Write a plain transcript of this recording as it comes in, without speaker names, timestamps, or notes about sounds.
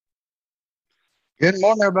Good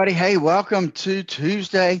morning, everybody. Hey, welcome to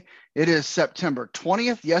Tuesday. It is September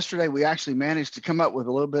 20th. Yesterday, we actually managed to come up with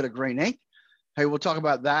a little bit of green ink. Hey, we'll talk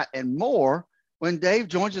about that and more when Dave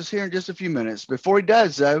joins us here in just a few minutes. Before he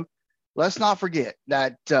does, though, let's not forget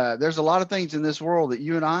that there's a lot of things in this world that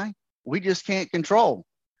you and we just can't control.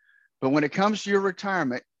 But when it comes to your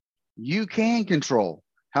retirement, you can control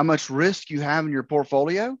how much risk you have in your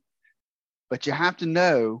portfolio. But you have to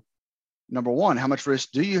know, number one, how much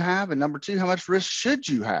risk do you have? And number two, how much risk should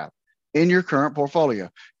you have in your current portfolio?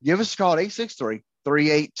 Give us a call at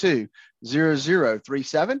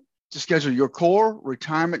 863-382-0037 to schedule your core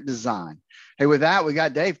retirement design. Hey, with that, we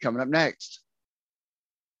got Dave coming up next.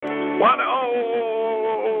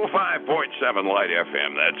 105.7 Light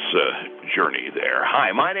FM. That's Journey there.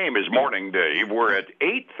 Hi, my name is Morning Dave. We're at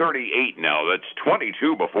 8:38 now. That's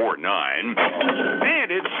 22 before 9.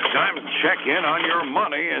 And it's time to check in on your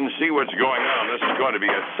money and see what's going on. This is going to be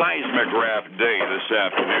a seismograph day this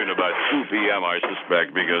afternoon about 2 p.m., I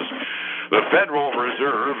suspect, because the Federal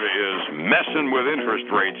Reserve is messing with interest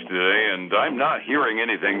rates today, and I'm not hearing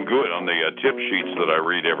anything good on the tip sheets that I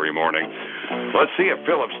read every morning. Let's see if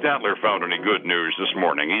Philip Statler found any good news this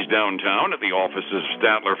morning. He's downtown at the offices of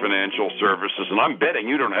Statler Financial Services, and I'm betting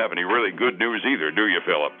you don't have any really good news either, do you,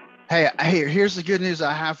 Philip? Hey, here's the good news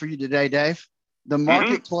I have for you today, Dave. The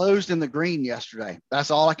market closed in the green yesterday. That's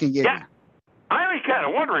all I can give you. I was kind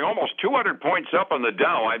of wondering, almost 200 points up on the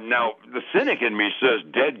Dow. Now, the cynic in me says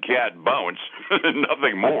dead cat bounce,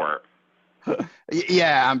 nothing more.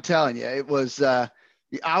 Yeah, I'm telling you, it was. I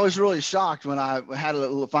was really shocked when I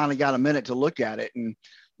finally got a minute to look at it, and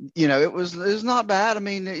it was not bad. I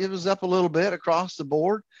mean, it was up a little bit across the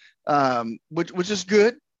board, which is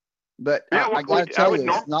good. But yeah, I got to tell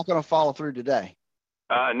you, it's not going to follow through today.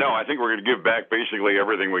 No, I think we're going to give back basically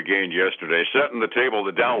everything we gained yesterday. Setting the table,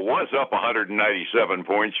 the Dow was up 197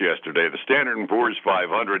 points yesterday. The Standard & Poor's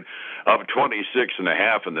 500 up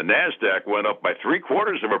 26.5, and the Nasdaq went up by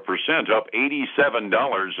 0.75%, up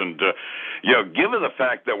 $87. And given the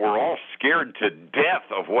fact that we're all scared to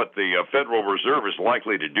death of what the Federal Reserve is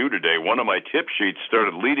likely to do today, one of my tip sheets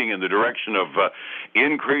started leading in the direction of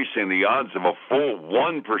increasing the odds of a full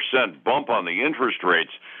 1% bump on the interest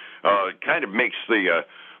rates. It kind of makes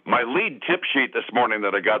my lead tip sheet this morning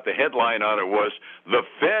that I got, the headline on it was, "The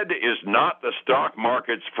Fed is not the stock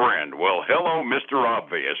market's friend." Well, hello, Mr.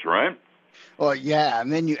 Obvious, right? Well, yeah,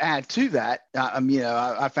 and then you add to that,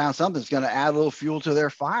 I found something that's going to add a little fuel to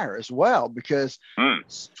their fire as well, because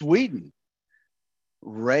Sweden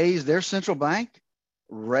raised their central bank,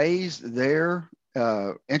 raised their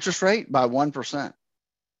interest rate by 1%.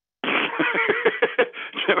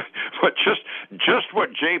 But just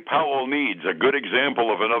what Jay Powell needs, a good example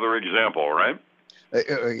of another example, right?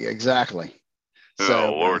 Exactly. So,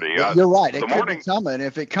 oh, Lordy. You're right. It could be coming.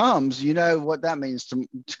 If it comes, you know what that means to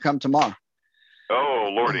come tomorrow. Oh,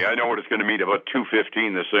 Lordy, I know what it's going to mean about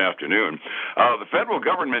 2:15 this afternoon. The federal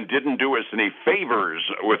government didn't do us any favors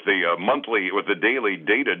with the daily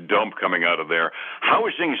data dump coming out of there.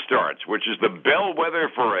 Housing starts, which is the bellwether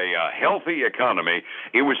for a healthy economy.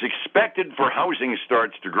 It was expected for housing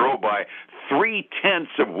starts to grow by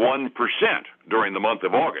 0.3% during the month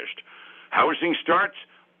of August. Housing starts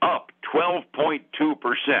up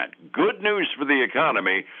 12.2%. Good news for the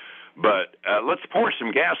economy. But let's pour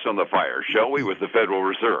some gas on the fire, shall we, with the Federal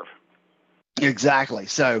Reserve? Exactly.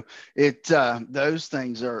 So those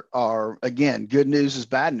things are again, good news is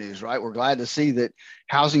bad news, right? We're glad to see that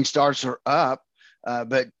housing starts are up,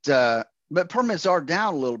 but permits are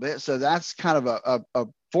down a little bit. So that's kind of a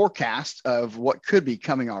forecast of what could be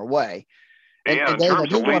coming our way. In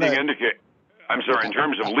terms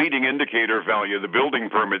of leading indicator value, the building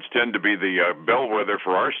permits tend to be the bellwether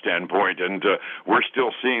for our standpoint, and we're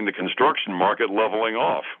still seeing the construction market leveling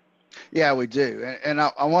off. Yeah, we do. And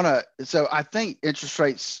I want to, so I think interest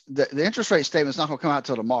rates, the interest rate statement is not going to come out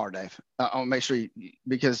till tomorrow, Dave. I want to make sure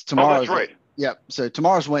because tomorrow. Oh, that's right. Yep. So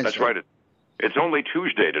tomorrow's Wednesday. That's right. It's only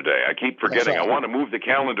Tuesday today. I keep forgetting. Right. I want to move the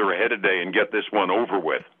calendar ahead a day and get this one over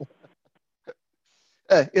with.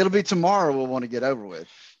 It'll be tomorrow we'll want to get over with.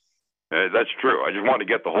 That's true. I just want to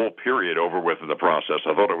get the whole period over with in the process.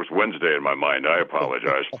 I thought it was Wednesday in my mind. I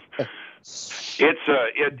apologize.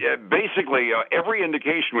 Basically every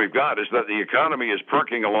indication we've got is that the economy is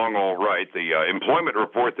perking along all right. The employment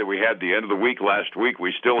report that we had the end of the week last week,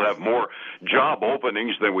 we still have more job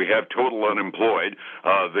openings than we have total unemployed.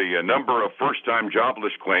 The number of first-time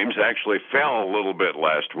jobless claims actually fell a little bit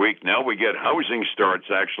last week. Now we get housing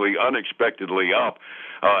starts actually unexpectedly up.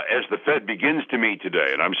 As the Fed begins to meet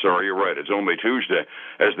today, and I'm sorry, you're right, it's only Tuesday,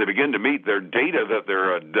 as they begin to meet, their data that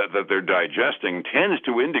they're digesting tends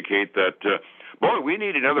to indicate that Boy, we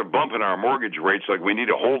need another bump in our mortgage rates like we need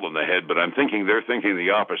a hole in the head, but I'm thinking they're thinking the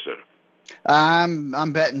opposite.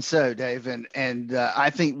 I'm betting so, Dave, and I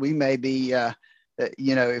think we may be,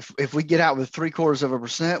 if we get out with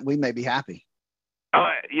 0.75%, we may be happy.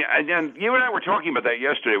 Yeah, and you and I were talking about that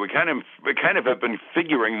yesterday. We kind of have been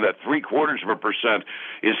figuring that 0.75%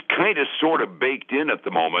 is kind of sort of baked in at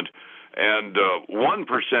the moment. And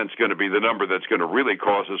 1% is going to be the number that's going to really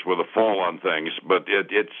cause us with a fall on things. But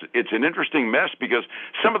it's an interesting mess because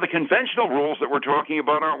some of the conventional rules that we're talking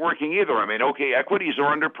about aren't working either. I mean, okay, equities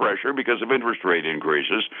are under pressure because of interest rate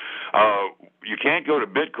increases. You can't go to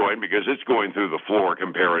Bitcoin because it's going through the floor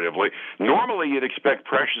comparatively. Normally, you'd expect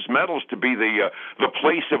precious metals to be the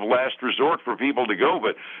place of last resort for people to go.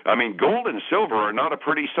 But, I mean, gold and silver are not a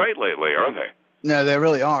pretty sight lately, are they? No, they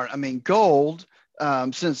really aren't. I mean, gold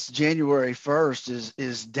since January 1st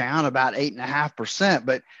is down about 8.5%,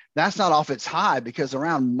 but that's not off its high because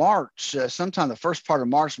around March, sometime the first part of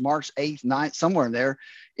March 8th, 9th, somewhere in there,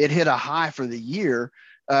 it hit a high for the year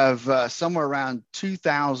of somewhere around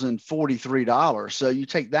 $2,043. So you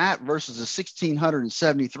take that versus the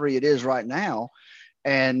 $1,673 it is right now,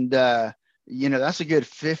 and that's a good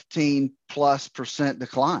 15+%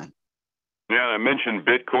 decline. Yeah, I mentioned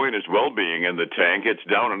Bitcoin as well being in the tank. It's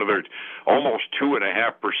down another almost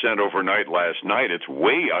 2.5% overnight last night. It's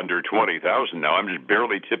way under 20,000 now. I'm just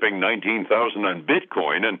barely tipping 19,000 on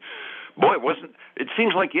Bitcoin. And boy, it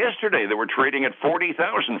seems like yesterday they were trading at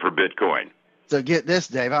 40,000 for Bitcoin. So get this,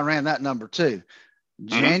 Dave. I ran that number too.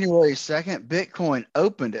 January 2nd, Bitcoin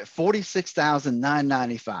opened at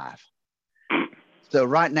 46,995. So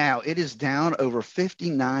right now it is down over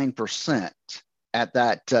 59%. At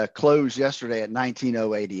that close yesterday at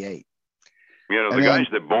 19,088. The guys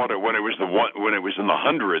that bought it when it was in the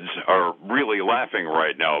hundreds are really laughing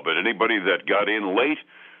right now. But anybody that got in late,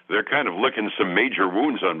 they're kind of licking some major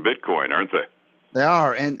wounds on Bitcoin, aren't they? They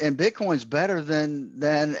are, and Bitcoin's better than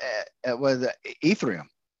with Ethereum.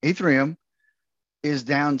 Ethereum is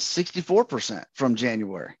down 64% from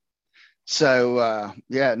January. So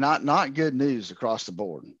not good news across the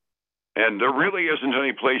board. And there really isn't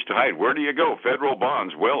any place to hide. Where do you go? Federal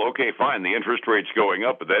bonds. Well, okay, fine. The interest rate's going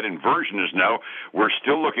up, but that inversion is now, we're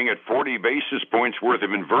still looking at 40 basis points worth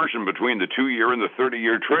of inversion between the 2-year and the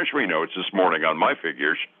 30-year Treasury notes this morning on my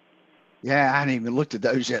figures. Yeah, I hadn't even looked at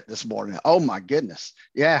those yet this morning. Oh, my goodness.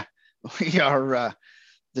 Yeah, we are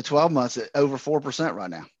the 12 months at over 4% right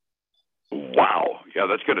now. Wow. Yeah,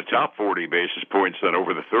 that's going to top 40 basis points then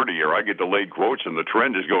over the 30-year. I get delayed quotes, and the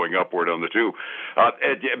trend is going upward on the two.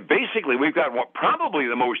 Basically, we've got probably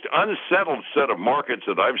the most unsettled set of markets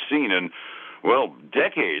that I've seen in,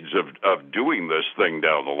 decades of doing this thing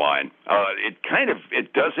down the line.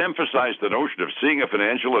 It does emphasize the notion of seeing a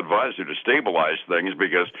financial advisor to stabilize things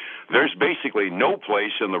because there's basically no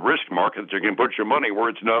place in the risk market that you can put your money where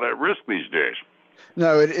it's not at risk these days.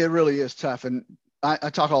 No, it really is tough. And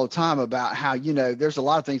I talk all the time about how, there's a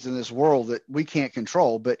lot of things in this world that we can't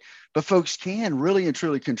control, but folks can really and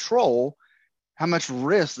truly control how much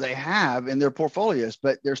risk they have in their portfolios.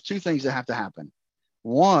 But there's two things that have to happen.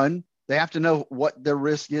 One, they have to know what their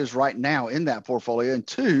risk is right now in that portfolio. And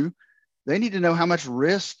two, they need to know how much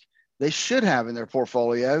risk they should have in their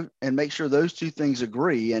portfolio and make sure those two things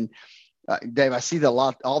agree. And Dave, I see that a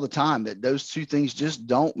lot all the time, that those two things just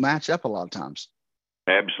don't match up a lot of times.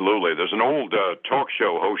 Absolutely. There's an old talk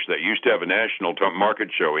show host that used to have a national market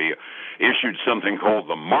show. He issued something called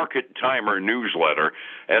the Market Timer newsletter,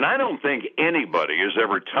 and I don't think anybody has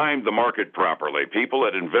ever timed the market properly. People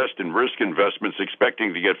that invest in risk investments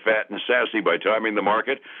expecting to get fat and sassy by timing the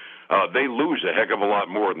market, they lose a heck of a lot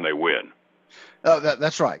more than they win. Oh,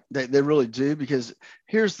 that's right. They really do, because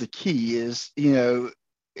here's the key is,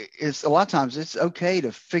 it's a lot of times it's okay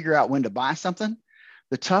to figure out when to buy something.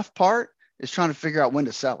 The tough part is trying to figure out when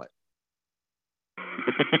to sell it.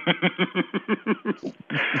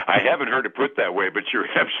 I haven't heard it put that way, but you're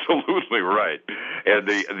absolutely right. And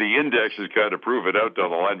the indexes kind of prove it out down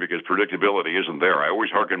the line because predictability isn't there. I always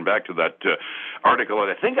harken back to that article that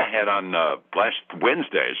I think I had on last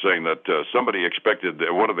Wednesday saying that somebody expected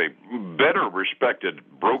that one of the better respected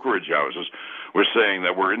brokerage houses was saying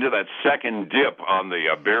that we're into that second dip on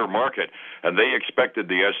the bear market, and they expected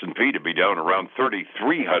the S&P to be down around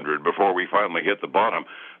 3,300 before we finally hit the bottom.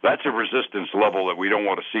 That's a resistance level that we don't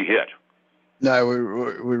want to see hit. No,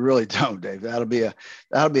 we really don't, Dave. That'll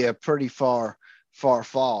be a pretty far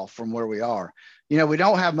fall from where we are. We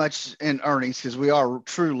don't have much in earnings because we are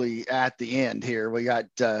truly at the end here. We got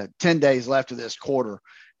 10 days left of this quarter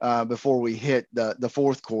before we hit the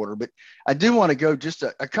fourth quarter. But I do want to go just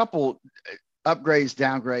a couple upgrades,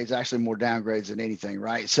 downgrades, actually more downgrades than anything,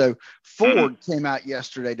 right? So Ford came out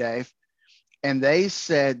yesterday, Dave, And they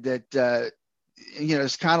said that,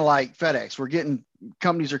 it's kind of like FedEx.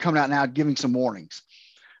 Companies are coming out now giving some warnings.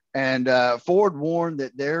 And Ford warned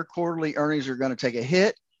that their quarterly earnings are going to take a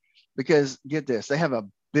hit because, get this, they have $1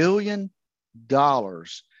 billion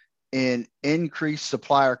in increased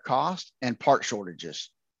supplier cost and part shortages.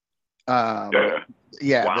 Wow.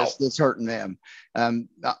 That's hurting them.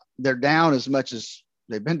 They're down as much as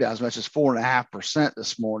they've been down as much as 4.5%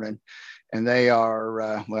 this morning. And they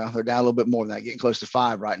are, they're down a little bit more than that, getting close to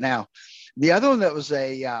 5 right now. The other one that was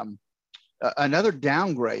another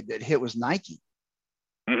downgrade that hit was Nike.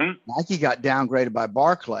 Mm-hmm. Nike got downgraded by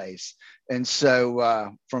Barclays. And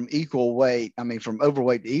so from overweight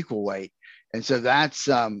to equal weight. And so that's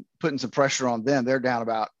putting some pressure on them. They're down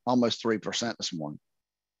about almost 3% this morning.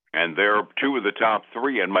 And they're 2 of the top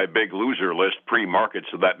 3 on my big loser list pre-market,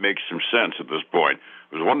 so that makes some sense at this point.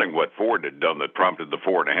 I was wondering what Ford had done that prompted the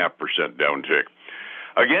 4.5% downtick.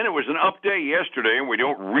 Again, it was an up day yesterday, and we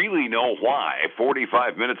don't really know why.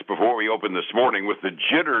 45 minutes before we opened this morning, with the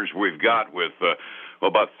jitters we've got with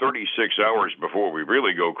about 36 hours before we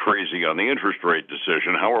really go crazy on the interest rate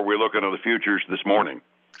decision. How are we looking at the futures this morning?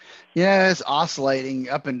 Yeah, it's oscillating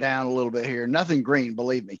up and down a little bit here. Nothing green,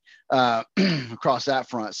 believe me, across that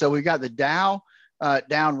front. So we've got the Dow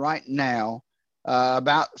down right now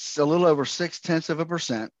about a little over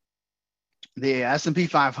 0.6%. The S&P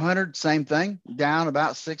 500, same thing, down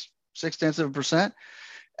about 0.6%.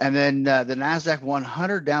 And then the NASDAQ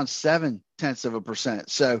 100 down 0.7%.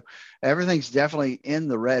 So everything's definitely in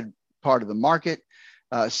the red part of the market.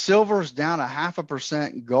 Silver's down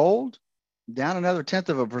 0.5%. Gold down another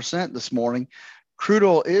 0.1% this morning. Crude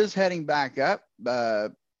oil is heading back up,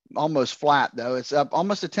 almost flat though. It's up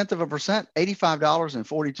almost 0.1%,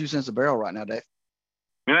 $85.42 a barrel right now, Dave.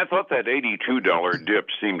 And I thought that $82 dip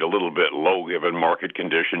seemed a little bit low given market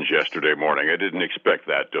conditions yesterday morning. I didn't expect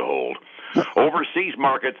that to hold. Overseas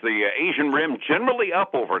markets, the Asian rim generally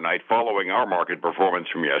up overnight following our market performance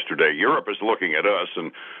from yesterday. Europe is looking at us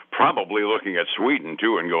and probably looking at Sweden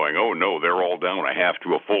too and going, oh no, they're all down 0.5% to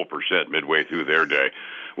 1% midway through their day.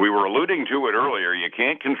 We were alluding to it earlier. You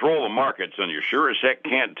can't control the markets, and you sure as heck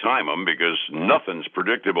can't time them because nothing's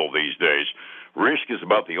predictable these days. Risk is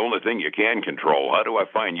about the only thing you can control. How do I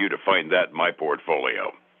find you to find that in my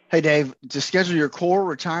portfolio? Hey, Dave, to schedule your core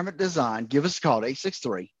retirement design, give us a call at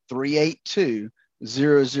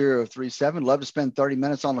 863-382-0037. Love to spend 30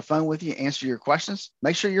 minutes on the phone with you, answer your questions,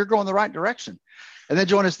 make sure you're going the right direction. And then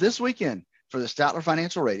join us this weekend for the Statler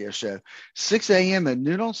Financial Radio Show, 6 a.m. and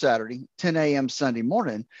noon on Saturday, 10 a.m. Sunday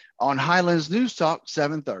morning on Highlands News Talk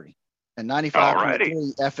 730 and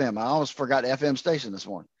 95.3 FM. I almost forgot FM station this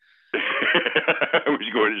morning. I was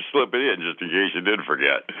going to slip it in just in case you did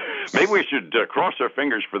forget. Maybe we should cross our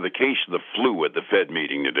fingers for the case of the flu at the Fed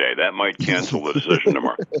meeting today. That might cancel the decision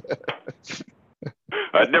tomorrow.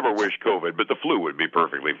 I'd never wish COVID, but the flu would be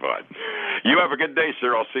perfectly fine. You have a good day,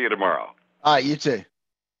 sir. I'll see you tomorrow. All right, you too.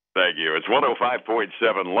 Thank you. It's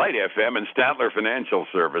 105.7 Light FM and Statler Financial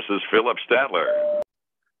Services, Philip Statler.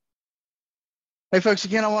 Hey, folks,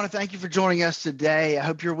 again, I want to thank you for joining us today. I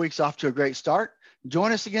hope your week's off to a great start.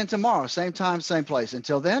 Join us again tomorrow, same time, same place.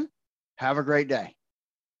 Until then, have a great day.